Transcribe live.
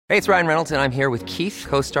Hey, it's Ryan Reynolds, and I'm here with Keith,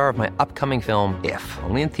 co-star of my upcoming film, If,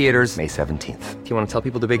 only in theaters May 17th. Do you want to tell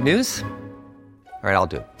people the big news? All right, I'll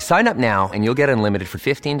do it. Sign up now and you'll get unlimited for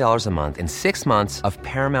 $15 a month and 6 months of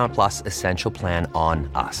Paramount Plus Essential Plan on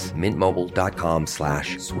us.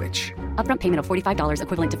 MintMobile.com/switch. Upfront payment of $45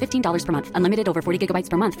 equivalent to $15 per month. Unlimited over 40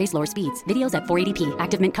 gigabytes per month. Face lower speeds. Videos at 480p.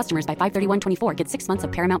 Active Mint customers by 531.24 get 6 months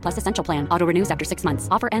of Paramount Plus Essential Plan. Auto renews after 6 months.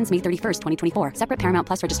 Offer ends May 31st, 2024. Separate Paramount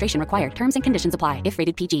Plus registration required. Terms and conditions apply if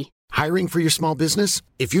rated PG. Hiring for your small business?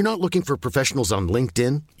 If you're not looking for professionals on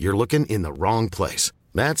LinkedIn, you're looking in the wrong place.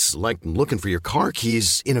 That's like looking for your car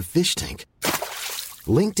keys in a fish tank.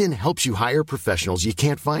 LinkedIn helps you hire professionals you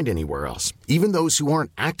can't find anywhere else, even those who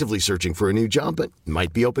aren't actively searching for a new job but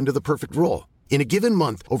might be open to the perfect role. In a given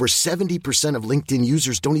month, over 70% of LinkedIn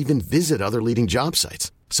users don't even visit other leading job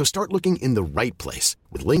sites. So start looking in the right place.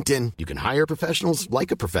 With LinkedIn, you can hire professionals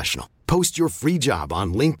like a professional. Post your free job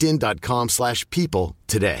on linkedin.com/people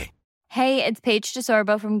today. Hey, it's Paige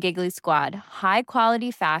DeSorbo from Giggly Squad. High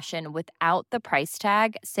quality fashion without the price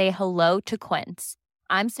tag. Say hello to Quince.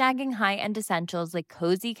 I'm snagging high-end essentials like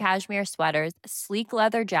cozy cashmere sweaters, sleek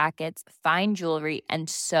leather jackets, fine jewelry, and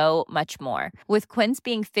so much more. With Quince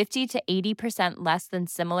being 50 to 80% less than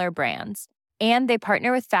similar brands. And they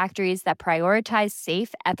partner with factories that prioritize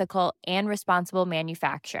safe, ethical, and responsible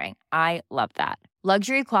manufacturing. I love that.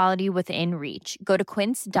 Luxury quality within reach. Go to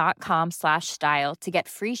quince.com/style to get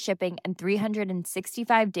free shipping and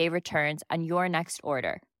 365-day returns on your next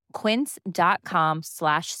order.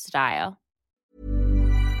 Quince.com/style.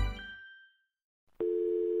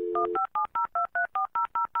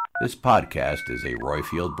 This podcast is a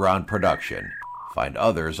Royfield Brown production. Find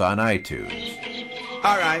others on iTunes.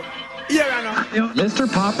 All right. Yeah, I know. Mr.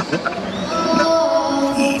 Pop.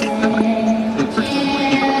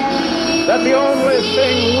 That the only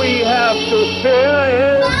thing we have to fear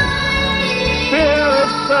is fear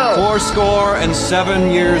itself.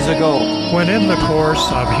 77 years ago, when in the course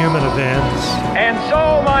of human events. And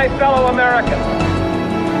so, my fellow Americans,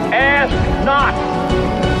 ask not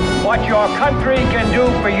what your country can do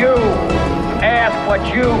for you. Ask what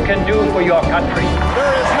you can do for your country.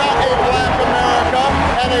 There is not a black America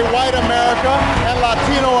and a white America and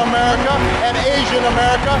Latino America and Asian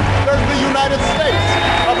America. There's the United States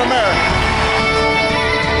of America.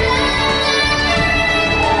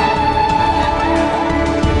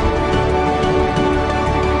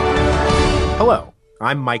 Hello,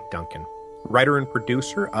 I'm Mike Duncan, writer and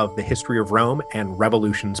producer of the History of Rome and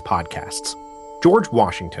Revolutions podcasts. George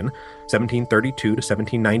Washington, 1732 to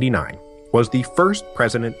 1799, was the first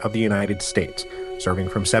president of the United States, serving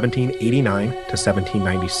from 1789 to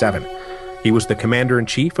 1797. He was the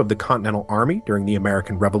commander-in-chief of the Continental Army during the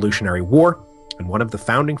American Revolutionary War and one of the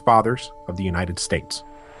founding fathers of the United States.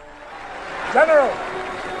 General,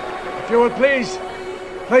 if you will please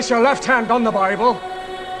place your left hand on the Bible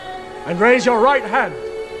and raise your right hand.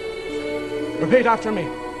 Repeat after me.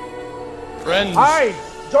 Friends. I,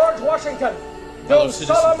 George Washington, do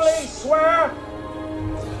solemnly swear.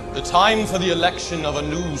 The time for the election of a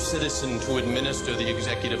new citizen to administer the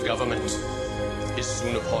executive government is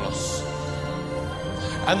soon upon us.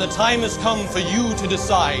 And the time has come for you to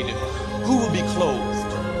decide who will be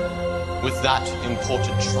clothed with that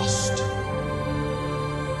important trust.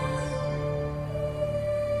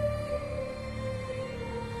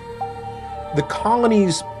 The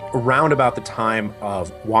colonies around about the time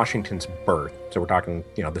of Washington's birth, so we're talking,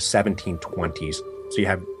 the 1720s. So you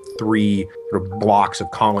have three sort of blocks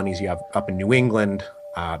of colonies. You have up in New England,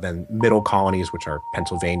 then middle colonies, which are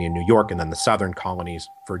Pennsylvania, New York, and then the southern colonies,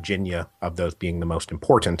 Virginia, of those being the most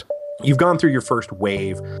important. You've gone through your first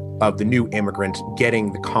wave of the new immigrants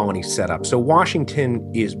getting the colony set up. So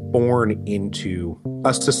Washington is born into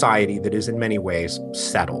a society that is in many ways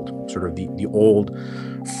settled, sort of the old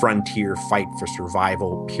frontier fight for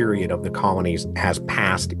survival period of the colonies has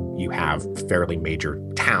passed. You have fairly major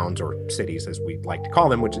towns or cities, as we like to call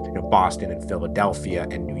them, which is Boston and Philadelphia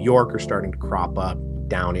and New York are starting to crop up.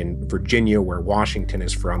 Down in Virginia, where Washington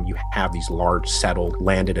is from, you have these large settled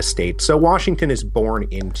landed estates. So Washington is born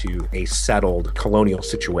into a settled colonial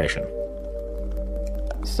situation.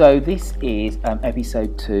 So this is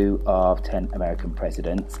episode 2 of 10 American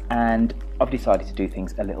Presidents, and I've decided to do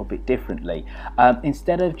things a little bit differently.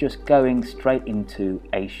 Instead of just going straight into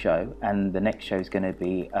a show, and the next show is going to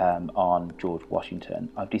be on George Washington,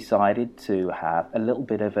 I've decided to have a little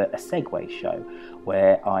bit of a segue show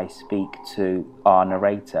where I speak to our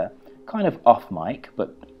narrator, kind of off mic,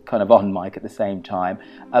 but kind of on mic at the same time,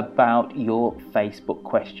 about your Facebook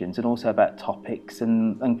questions and also about topics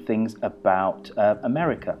and things about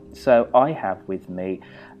America. So I have with me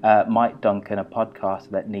Mike Duncan, a podcaster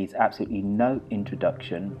that needs absolutely no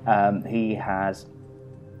introduction. He has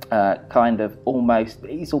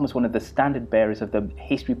he's almost one of the standard bearers of the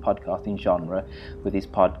history podcasting genre with his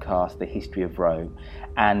podcast, The History of Rome,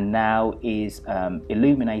 and now is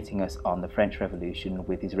illuminating us on the French Revolution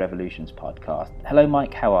with his Revolutions podcast. Hello,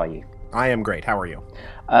 Mike, how are you? I am great. How are you?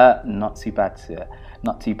 Not too bad, sir.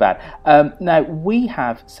 Not too bad. Now, we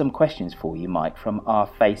have some questions for you, Mike, from our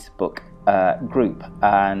Facebook group.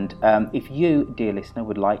 And if you, dear listener,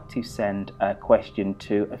 would like to send a question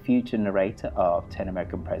to a future narrator of 10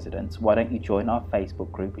 American Presidents, why don't you join our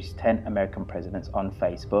Facebook group, which is 10 American Presidents on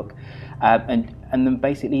Facebook. And then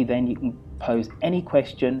basically then you can pose any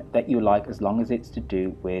question that you like, as long as it's to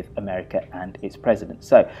do with America and its presidents.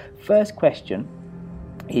 So, first question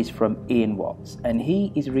is from Ian Watts, and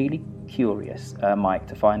he is really curious, Mike,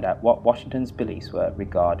 to find out what Washington's beliefs were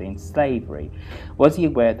regarding slavery. Was he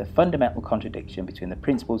aware of the fundamental contradiction between the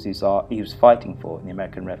principles he was fighting for in the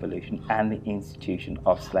American Revolution and the institution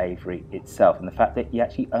of slavery itself, and the fact that he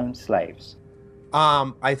actually owned slaves?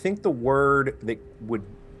 I think the word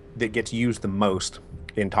that gets used the most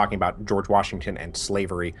in talking about George Washington and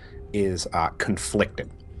slavery is conflicted.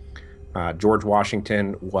 George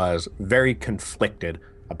Washington was very conflicted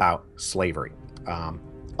about slavery.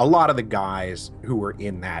 A lot of the guys who were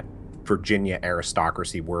in that Virginia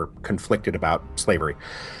aristocracy were conflicted about slavery.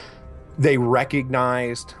 They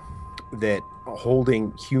recognized that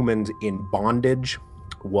holding humans in bondage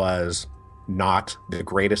was not the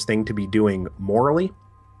greatest thing to be doing morally.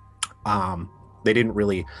 They didn't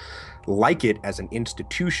really like it as an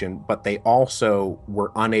institution, but they also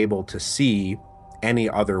were unable to see any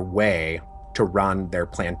other way to run their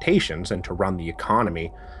plantations and to run the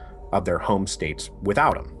economy of their home states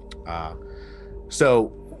without them.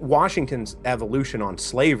 So Washington's evolution on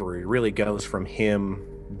slavery really goes from him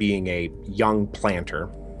being a young planter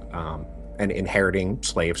and inheriting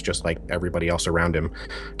slaves just like everybody else around him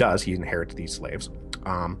does. He inherits these slaves.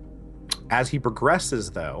 As he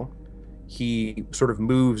progresses, though, he sort of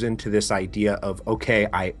moves into this idea of, okay,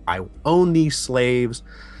 I own these slaves.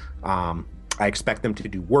 I expect them to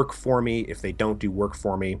do work for me. If they don't do work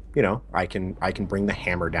for me, I can bring the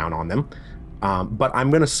hammer down on them. But I'm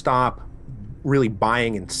going to stop really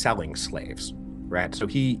buying and selling slaves, right? So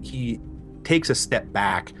he takes a step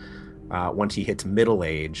back once he hits middle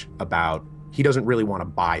age about he doesn't really want to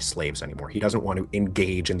buy slaves anymore. He doesn't want to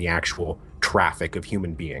engage in the actual traffic of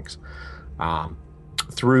human beings.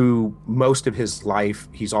 Through most of his life,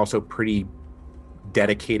 he's also pretty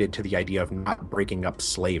dedicated to the idea of not breaking up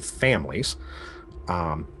slave families,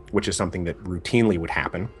 which is something that routinely would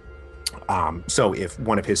happen. So if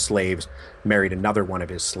one of his slaves married another one of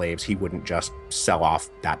his slaves, he wouldn't just sell off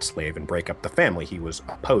that slave and break up the family. He was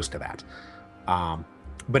opposed to that.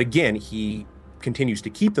 But again, he continues to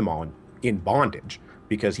keep them all in bondage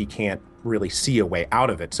because he can't really see a way out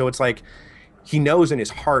of it. So it's like he knows in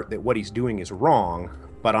his heart that what he's doing is wrong,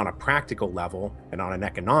 but on a practical level and on an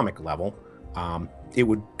economic level, it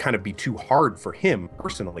would kind of be too hard for him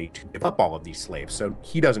personally to give up all of these slaves. So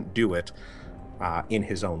he doesn't do it in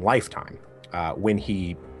his own lifetime. When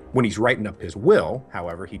he's writing up his will,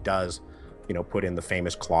 however, he does, put in the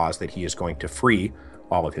famous clause that he is going to free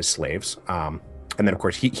all of his slaves. And then, of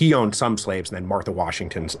course, he owned some slaves, and then Martha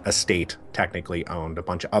Washington's estate technically owned a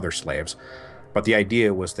bunch of other slaves. But the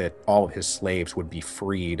idea was that all of his slaves would be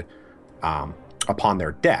freed upon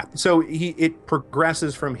their death. So it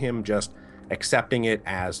progresses from him just accepting it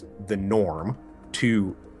as the norm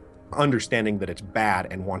to understanding that it's bad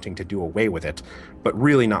and wanting to do away with it, but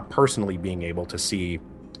really not personally being able to see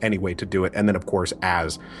any way to do it. And then, of course,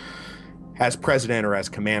 as president or as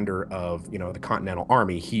commander of, the Continental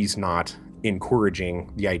Army, he's not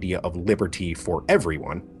encouraging the idea of liberty for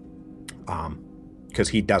everyone, because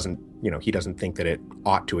he doesn't think that it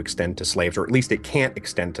ought to extend to slaves, or at least it can't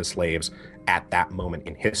extend to slaves at that moment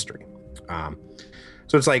in history.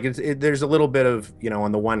 So it's like there's a little bit of,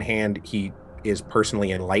 on the one hand, he is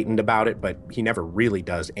personally enlightened about it, but he never really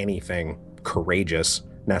does anything courageous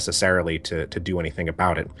necessarily to do anything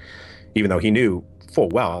about it, even though he knew full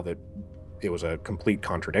well that it was a complete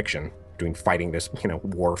contradiction between fighting this,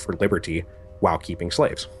 war for liberty while keeping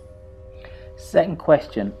slaves. Second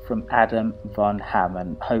question from Adam von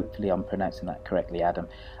Hammond. Hopefully I'm pronouncing that correctly, Adam.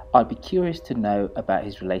 I'd be curious to know about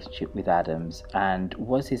his relationship with Adams, and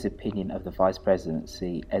was his opinion of the vice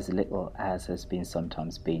presidency as little as has been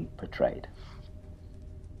sometimes been portrayed?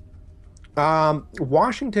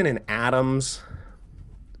 Washington and Adams,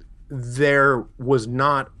 there was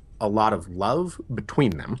not a lot of love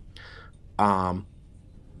between them.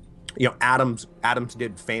 Adams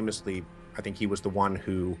did famously, I think he was the one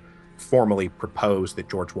who formally proposed that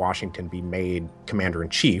George Washington be made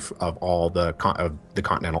commander-in-chief of all the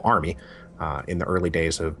Continental Army in the early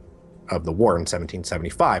days of the war in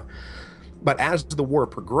 1775. But as the war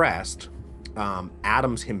progressed,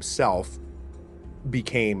 Adams himself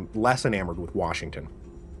became less enamored with Washington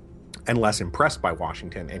and less impressed by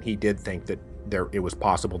Washington, and he did think that it was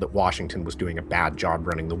possible that Washington was doing a bad job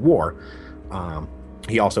running the war.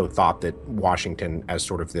 He also thought that Washington, as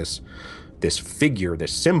sort of this figure,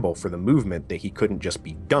 this symbol for the movement, that he couldn't just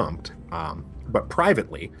be dumped. But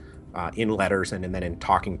privately, in letters and then in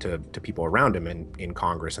talking to people around him in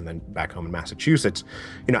Congress and then back home in Massachusetts,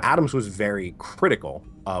 Adams was very critical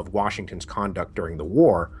of Washington's conduct during the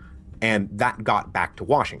war, and that got back to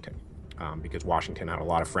Washington. Because Washington had a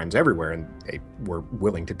lot of friends everywhere, and they were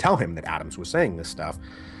willing to tell him that Adams was saying this stuff.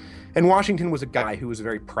 And Washington was a guy who was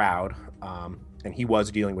very proud, and he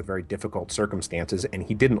was dealing with very difficult circumstances, and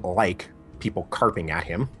he didn't like people carping at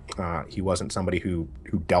him. He wasn't somebody who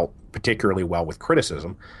dealt particularly well with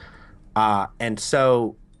criticism. And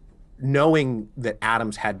so knowing that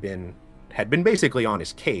Adams had been basically on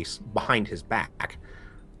his case behind his back,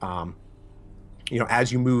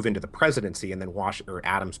 as you move into the presidency and then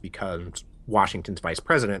Adams becomes Washington's vice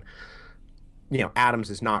president, Adams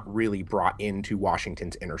is not really brought into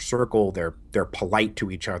Washington's inner circle. They're polite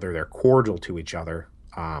to each other. They're cordial to each other.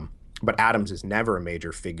 But Adams is never a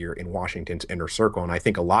major figure in Washington's inner circle. And I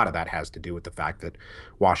think a lot of that has to do with the fact that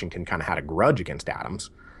Washington kind of had a grudge against Adams.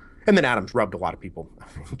 And then John Adams rubbed a lot of people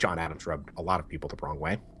the wrong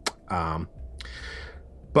way.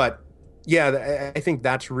 But yeah, I think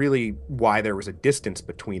that's really why there was a distance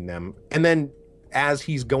between them. And then as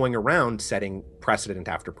he's going around setting precedent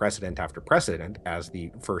after precedent after precedent as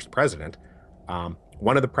the first president,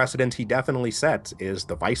 one of the precedents he definitely sets is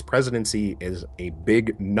the vice presidency is a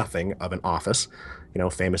big nothing of an office,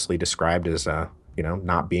 famously described as,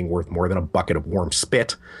 not being worth more than a bucket of warm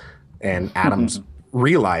spit. And Adams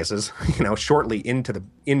realizes, shortly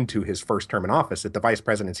into his first term in office, that the vice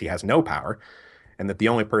presidency has no power, and that the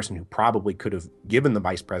only person who probably could have given the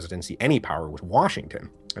vice presidency any power was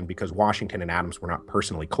Washington. And because Washington and Adams were not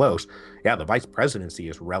personally close, the vice presidency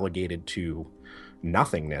is relegated to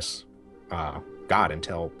nothingness,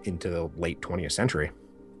 until into the late 20th century.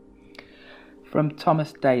 From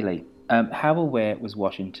Thomas Daly, how aware was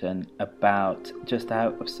Washington about just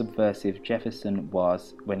how subversive Jefferson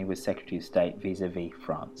was when he was Secretary of State vis-a-vis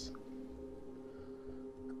France?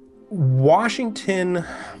 Washington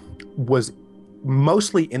was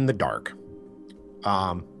mostly in the dark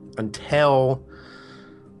until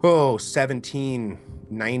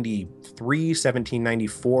 1793,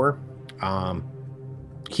 1794.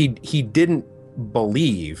 He didn't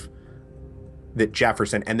believe that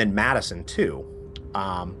Jefferson, and then Madison too,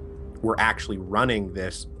 were actually running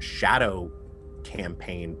this shadow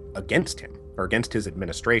campaign against him or against his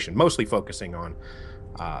administration, mostly focusing on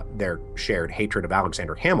their shared hatred of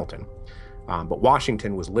Alexander Hamilton. But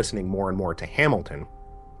Washington was listening more and more to Hamilton.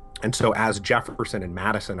 And so as Jefferson and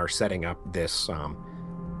Madison are setting up this,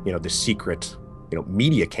 this secret,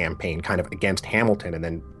 media campaign kind of against Hamilton and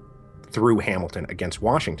then through Hamilton against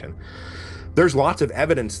Washington, there's lots of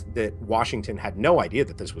evidence that Washington had no idea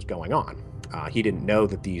that this was going on. He didn't know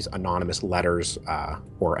that these anonymous letters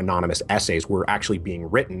or anonymous essays were actually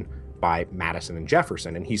being written by Madison and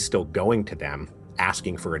Jefferson, and he's still going to them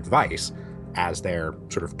asking for advice as they're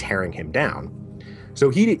sort of tearing him down. So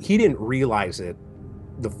he didn't realize the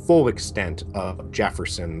full extent of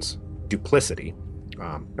Jefferson's duplicity,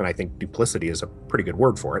 and I think duplicity is a pretty good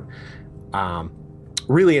word for it,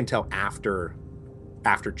 really until after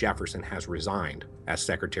Jefferson has resigned as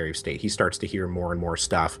Secretary of State. He starts to hear more and more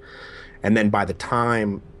stuff. And then by the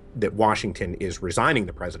time that Washington is resigning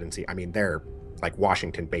the presidency,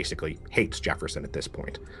 Washington basically hates Jefferson at this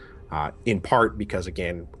point. In part because,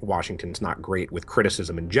 again, Washington's not great with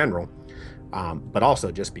criticism in general, but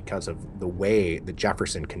also just because of the way that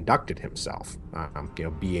Jefferson conducted himself,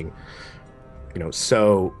 being,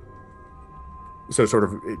 so sort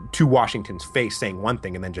of to Washington's face saying one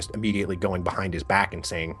thing and then just immediately going behind his back and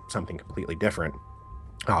saying something completely different.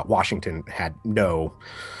 Washington had no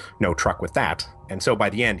truck with that. And so by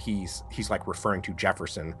the end, he's like referring to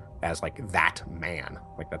Jefferson as like that man,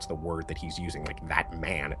 like that's the word that he's using, like that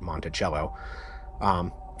man at Monticello.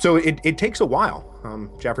 So it takes a while.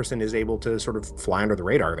 Jefferson is able to sort of fly under the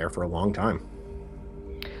radar there for a long time.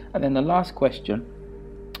 And then the last question,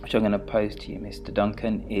 which I'm going to pose to you, Mr.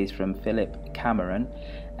 Duncan, is from Philip Cameron,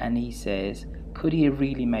 and he says, could he have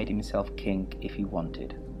really made himself king if he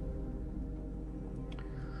wanted?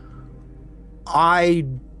 I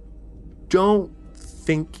don't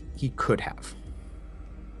think he could have,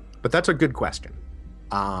 but that's a good question.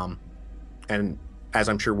 And as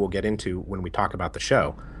I'm sure we'll get into when we talk about the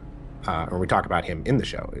show, or we talk about him in the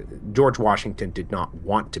show, George Washington did not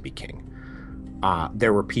want to be king.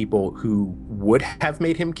 There were people who would have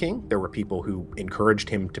made him king. There were people who encouraged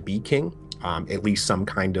him to be king, at least some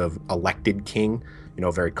kind of elected king,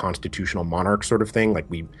 very constitutional monarch sort of thing. Like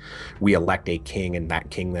we elect a king and that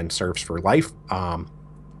king then serves for life.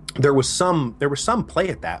 There was some play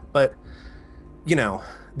at that, but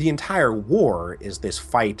the entire war is this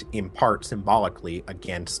fight in part symbolically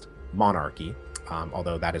against monarchy,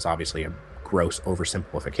 although that is obviously a gross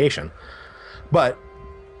oversimplification. But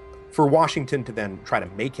for Washington to then try to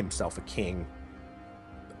make himself a king,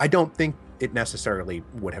 I don't think it necessarily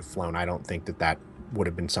would have flown. I don't think that would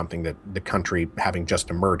have been something that the country, having just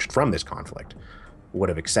emerged from this conflict, would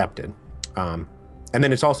have accepted. And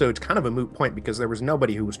then it's kind of a moot point because there was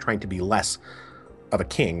nobody who was trying to be less of a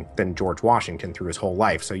king than George Washington through his whole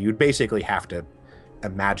life. So you'd basically have to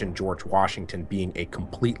imagine George Washington being a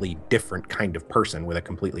completely different kind of person with a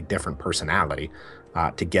completely different personality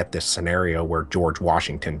to get this scenario where George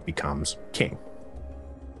Washington becomes king.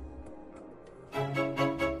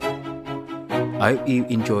 I hope you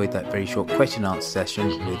enjoyed that very short question and answer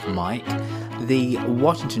session with Mike. The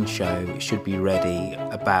Washington show should be ready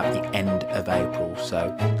about the end of April,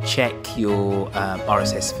 so check your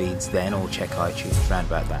RSS feeds then, or check iTunes around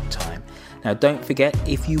about that time. Now, don't forget,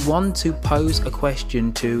 if you want to pose a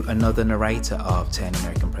question to another narrator of 10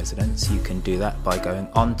 American Presidents, you can do that by going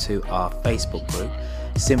onto our Facebook group.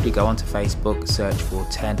 Simply go onto Facebook, search for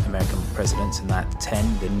 10 American Presidents, and that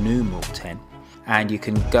 10, the numeral 10. And you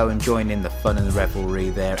can go and join in the fun and the revelry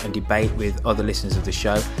there and debate with other listeners of the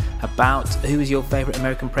show about who is your favourite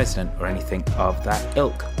American president or anything of that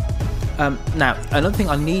ilk. Now, another thing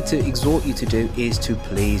I need to exhort you to do is to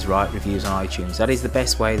please write reviews on iTunes. That is the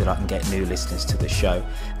best way that I can get new listeners to the show.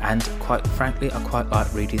 And quite frankly, I quite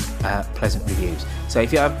like reading pleasant reviews. So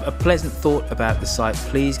if you have a pleasant thought about the site,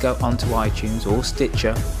 please go onto iTunes or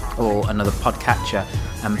Stitcher or another podcatcher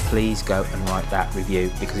and please go and write that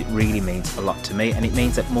review, because it really means a lot to me and it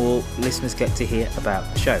means that more listeners get to hear about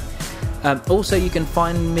the show. Also, you can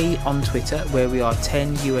find me on Twitter, where we are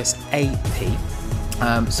 10USAP.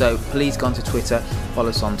 So please go on to Twitter, follow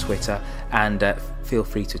us on Twitter, and feel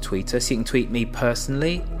free to tweet us. You can tweet me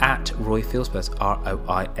personally at Roifield, that's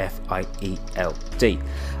ROIFIELD.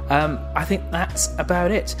 I think that's about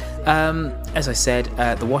it. As I said,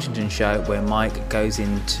 the Washington show, where Mike goes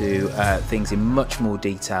into things in much more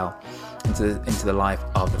detail into the life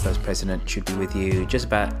of the first president, should be with you just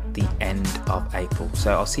about the end of April.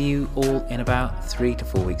 So I'll see you all in about 3 to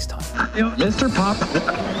 4 weeks' time. Mr. Pop.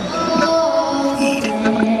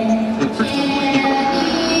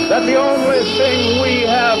 That the only thing we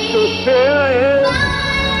have to fear is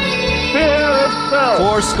fear itself.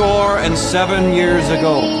 77 years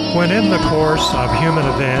ago, when in the course of human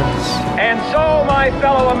events, and so, my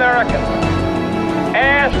fellow Americans,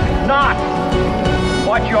 ask not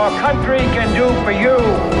what your country can do for you.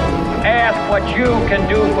 Ask what you can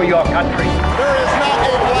do for your country. There is not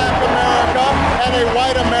a black America and a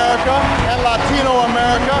white America and Latino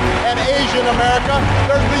America and Asian America.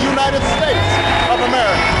 There's the United States of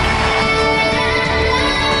America.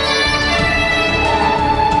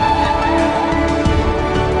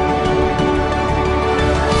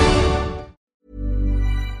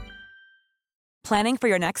 Planning for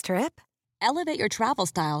your next trip? Elevate your travel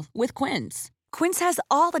style with Quince. Quince has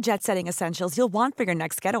all the jet-setting essentials you'll want for your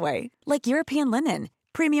next getaway, like European linen,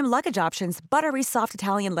 premium luggage options, buttery soft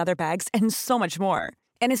Italian leather bags, and so much more.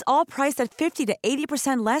 And is all priced at 50 to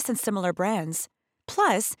 80% less than similar brands.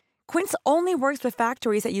 Plus, Quince only works with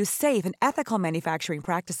factories that use safe and ethical manufacturing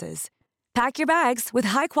practices. Pack your bags with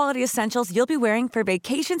high-quality essentials you'll be wearing for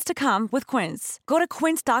vacations to come with Quince. Go to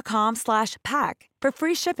quince.com/pack for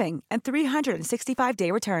free shipping and 365-day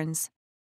returns.